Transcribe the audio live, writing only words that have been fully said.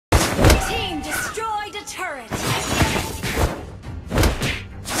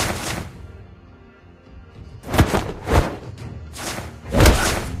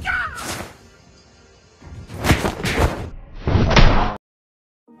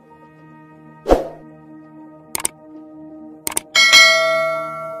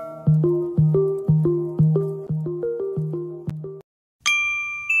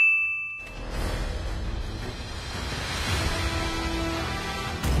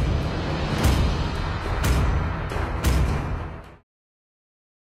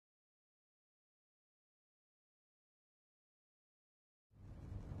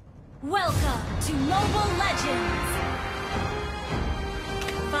Welcome to Mobile Legends!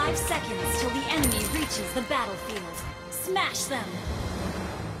 5 seconds till the enemy reaches the battlefield. Smash them!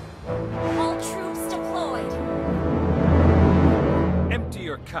 All troops deployed! Empty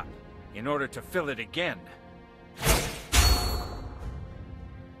your cup in order to fill it again.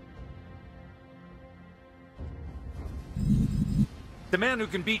 The man who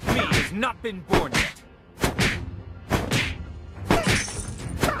can beat me has not been born yet.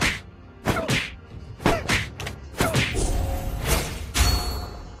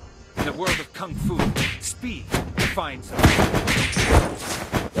 In the world of Kung Fu, speed defines them.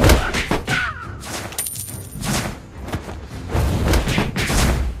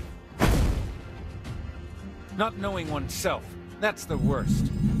 Not knowing oneself, that's the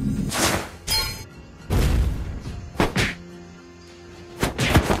worst.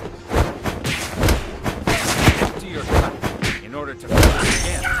 Empty your cup in order to fill it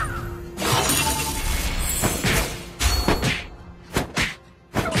again.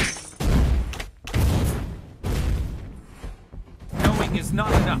 Knowing is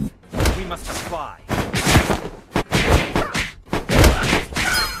not enough. We must apply.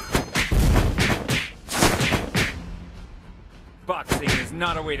 Boxing is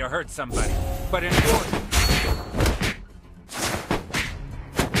not a way to hurt somebody, but an order.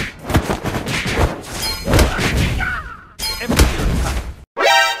 Empty your cup.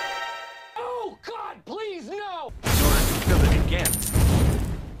 Oh, God, please, no! In order to fill it again.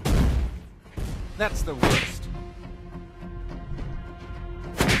 That's the worst.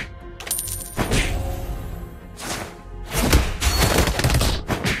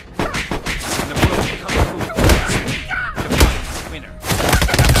 In the world of Kung Fu, speed defines the winner.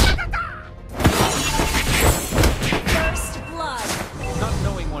 First blood! Not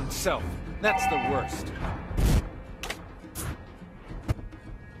knowing oneself, that's the worst.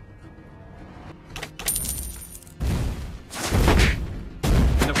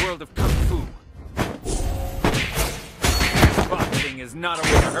 In the world of Kung Fu, boxing is not a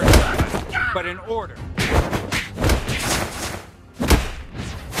way to hurt somebody, but an order.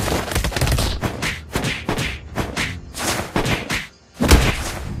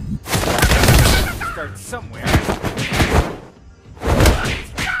 Start somewhere.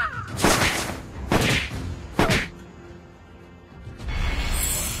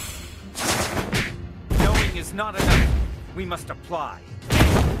 Knowing is not enough. We must apply.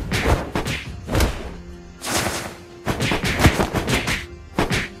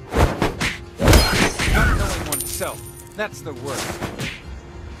 Not knowing oneself, that's the worst.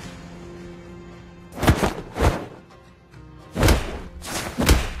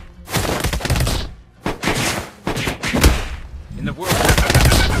 In the world,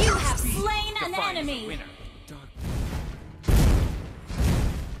 You have slain an defines the enemy! winner.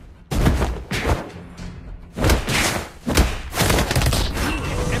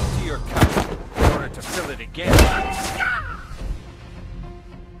 Empty your cup in order to fill it again.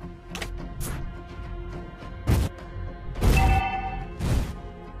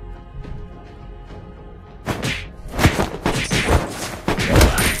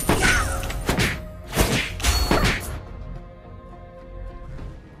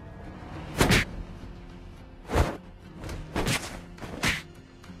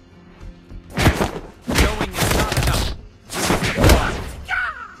 Knowing is not enough. We must apply.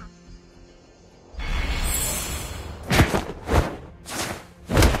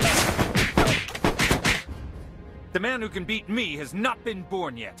 The man who can beat me has not been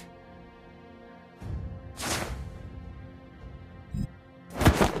born yet.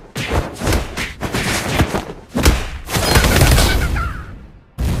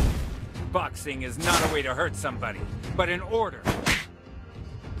 Boxing is not a way to hurt somebody, but an order.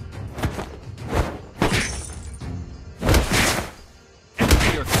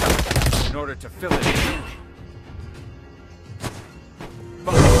 Empty your cup in order to fill it again.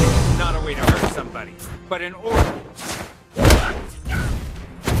 Boxing is not a way to hurt somebody, but an order.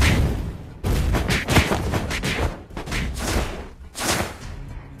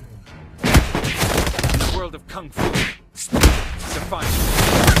 In the world of Kung Fu, speed defines it.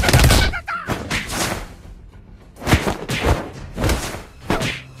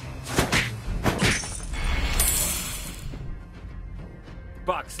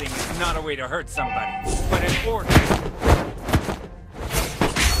 Boxing is not a way to hurt somebody, but an order.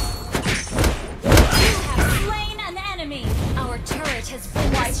 You have slain an enemy! Our turret has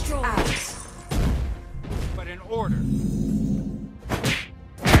been destroyed. But an order.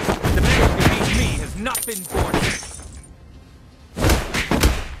 The man who can beat me has not been born yet.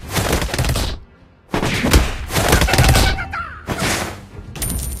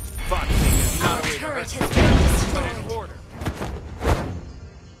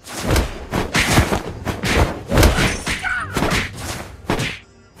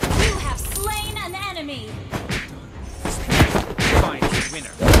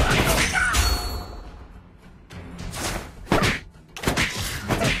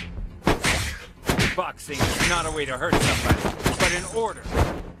 Boxing is not a way to hurt somebody, but in order.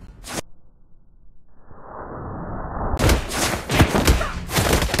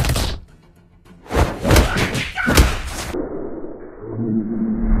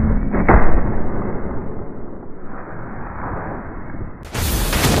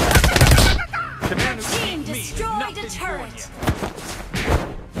 The man who Team beat me has destroyed not a been born turret. yet.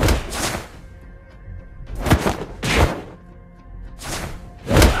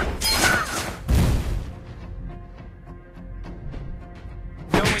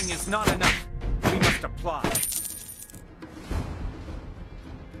 Knowing is not enough. We must apply.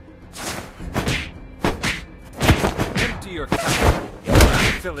 Empty your cup in order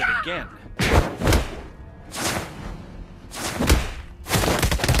to fill it again.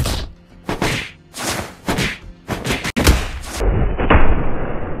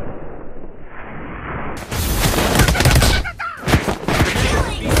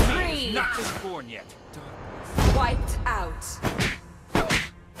 Killing spree. He's not been born yet. Wiped out.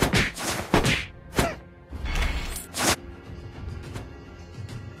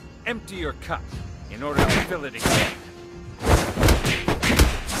 Empty your cup in order to fill it again.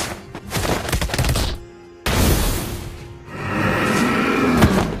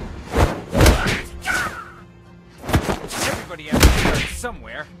 Everybody has to start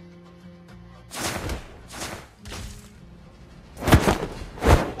somewhere.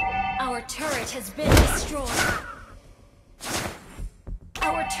 Our turret has been destroyed.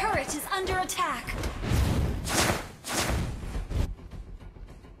 Our turret is under attack.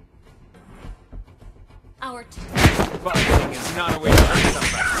 Our Boxing is not a way to hurt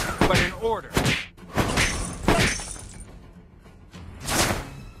somebody, but in order.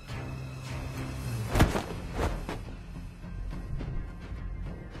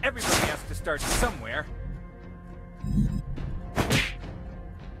 Everybody has to start somewhere.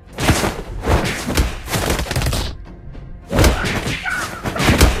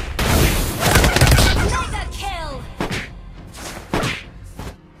 mega kill.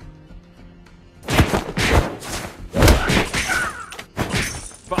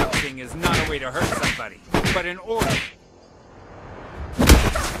 Boxing is not a way to hurt somebody, but in order.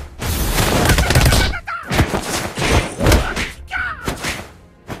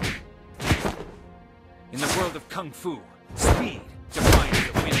 In the world of Kung Fu, speed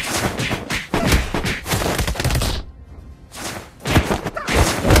defines the winner.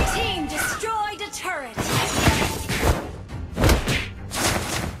 Team destroyed a turret.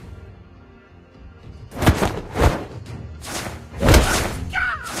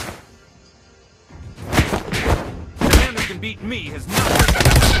 The man who can beat me has not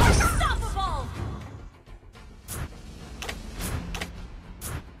been Unstoppable.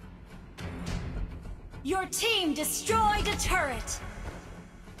 Your team destroyed a turret.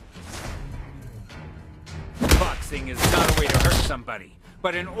 Boxing is not a way to hurt somebody,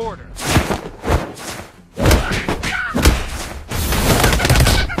 but in order.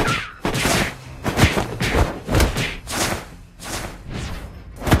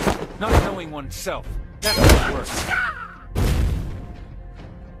 Not knowing oneself, that's the worst.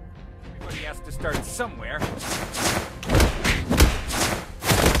 Everybody has to start somewhere.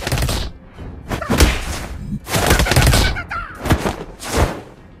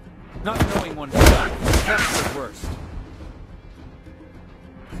 Not knowing oneself, that's the worst.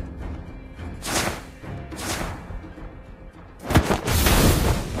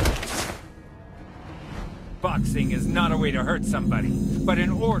 Boxing is not a way to hurt somebody, but in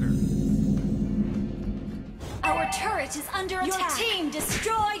order. Our turret is under attack. Your team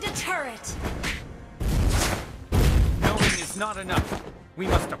destroyed a turret. Knowing is not enough. We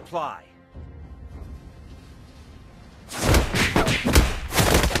must apply.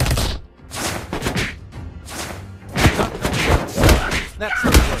 Not knowing oneself, that's the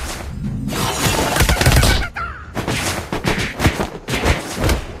worst.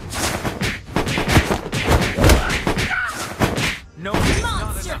 Knowing is not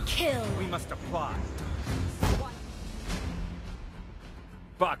Monster enough. kill. We must apply.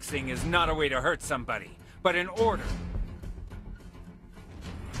 Boxing is not a way to hurt somebody, but in order.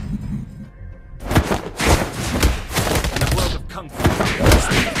 In the world of Kung Fu,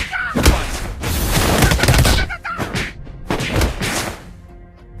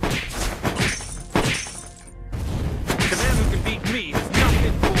 the man who can beat me has not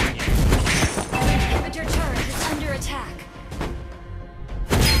been born yet. Inhibitor turret is under attack.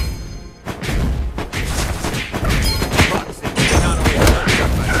 Boxing is not a way to hurt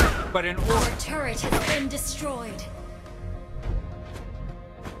somebody, but in order. Our turret has been destroyed.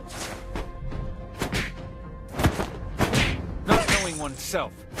 Not knowing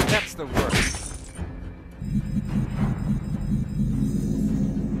oneself, that's the worst.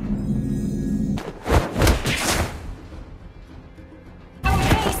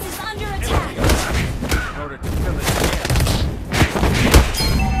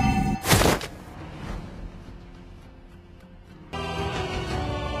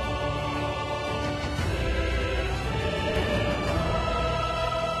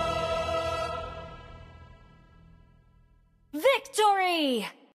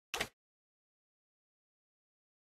 me!